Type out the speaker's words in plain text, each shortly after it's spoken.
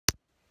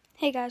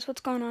Hey guys, what's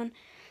going on?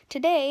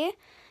 Today,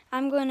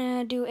 I'm going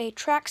to do a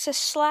Traxxas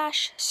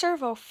slash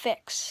servo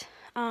fix.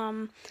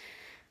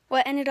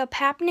 What ended up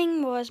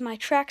happening was my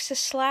Traxxas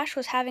slash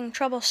was having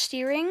trouble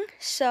steering,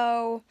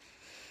 so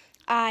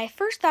I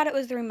first thought it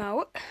was the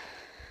remote.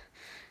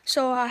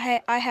 So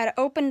I had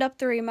opened up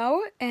the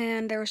remote,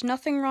 and there was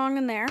nothing wrong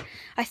in there.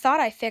 I thought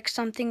I fixed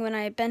something when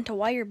I bent a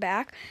wire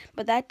back,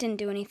 but that didn't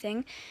do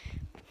anything.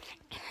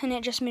 And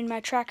it just made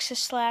my Traxxas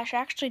slash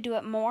actually do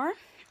it more.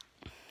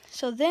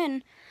 So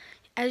then,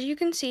 as you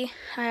can see,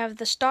 I have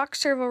the stock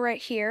servo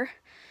right here.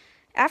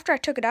 After I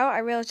took it out, I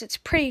realized it's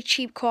pretty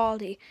cheap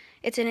quality.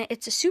 It's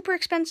a super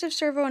expensive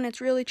servo, and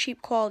it's really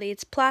cheap quality.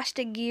 It's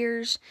plastic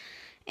gears,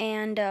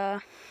 and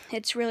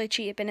it's really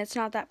cheap, and it's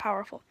not that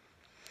powerful.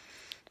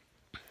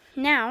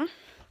 Now,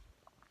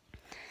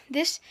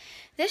 this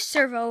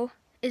servo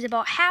is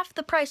about half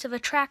the price of a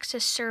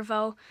Traxxas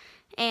servo,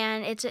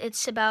 and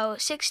it's about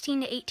 $16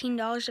 to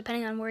 $18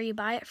 depending on where you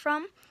buy it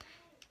from.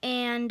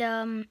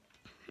 And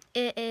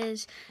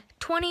it's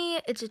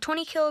a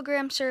 20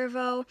 kilogram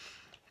servo,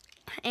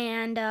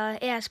 and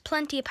it has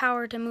plenty of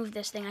power to move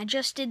this thing. I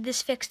just did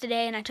this fix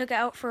today, and I took it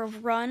out for a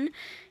run,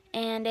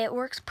 and it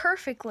works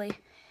perfectly.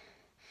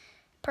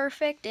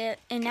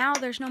 And now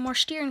there's no more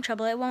steering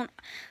trouble. It won't,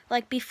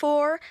 like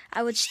before,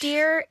 I would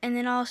steer, and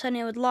then all of a sudden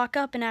it would lock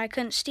up, and I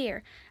couldn't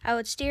steer. I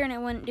would steer, and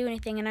it wouldn't do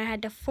anything, and I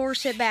had to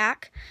force it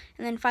back,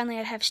 and then finally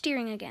I'd have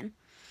steering again.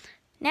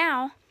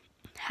 Now,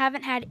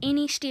 haven't had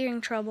any steering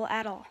trouble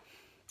at all.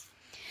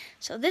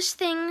 So this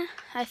thing,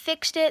 I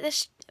fixed it.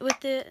 This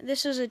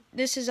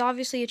is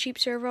obviously a cheap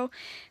servo.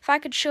 If I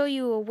could show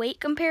you a weight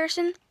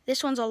comparison,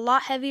 this one's a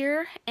lot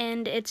heavier,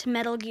 and it's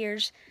metal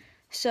gears.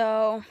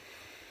 So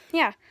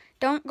yeah,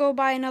 don't go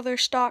buy another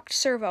stocked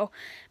servo.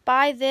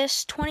 Buy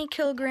this 20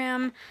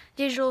 kilogram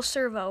digital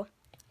servo.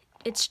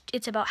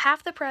 It's about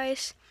half the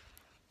price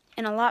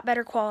and a lot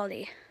better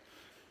quality.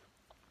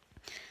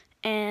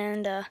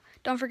 And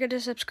don't forget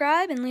to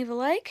subscribe and leave a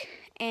like,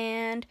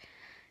 and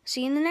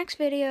see you in the next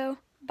video.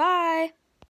 Bye!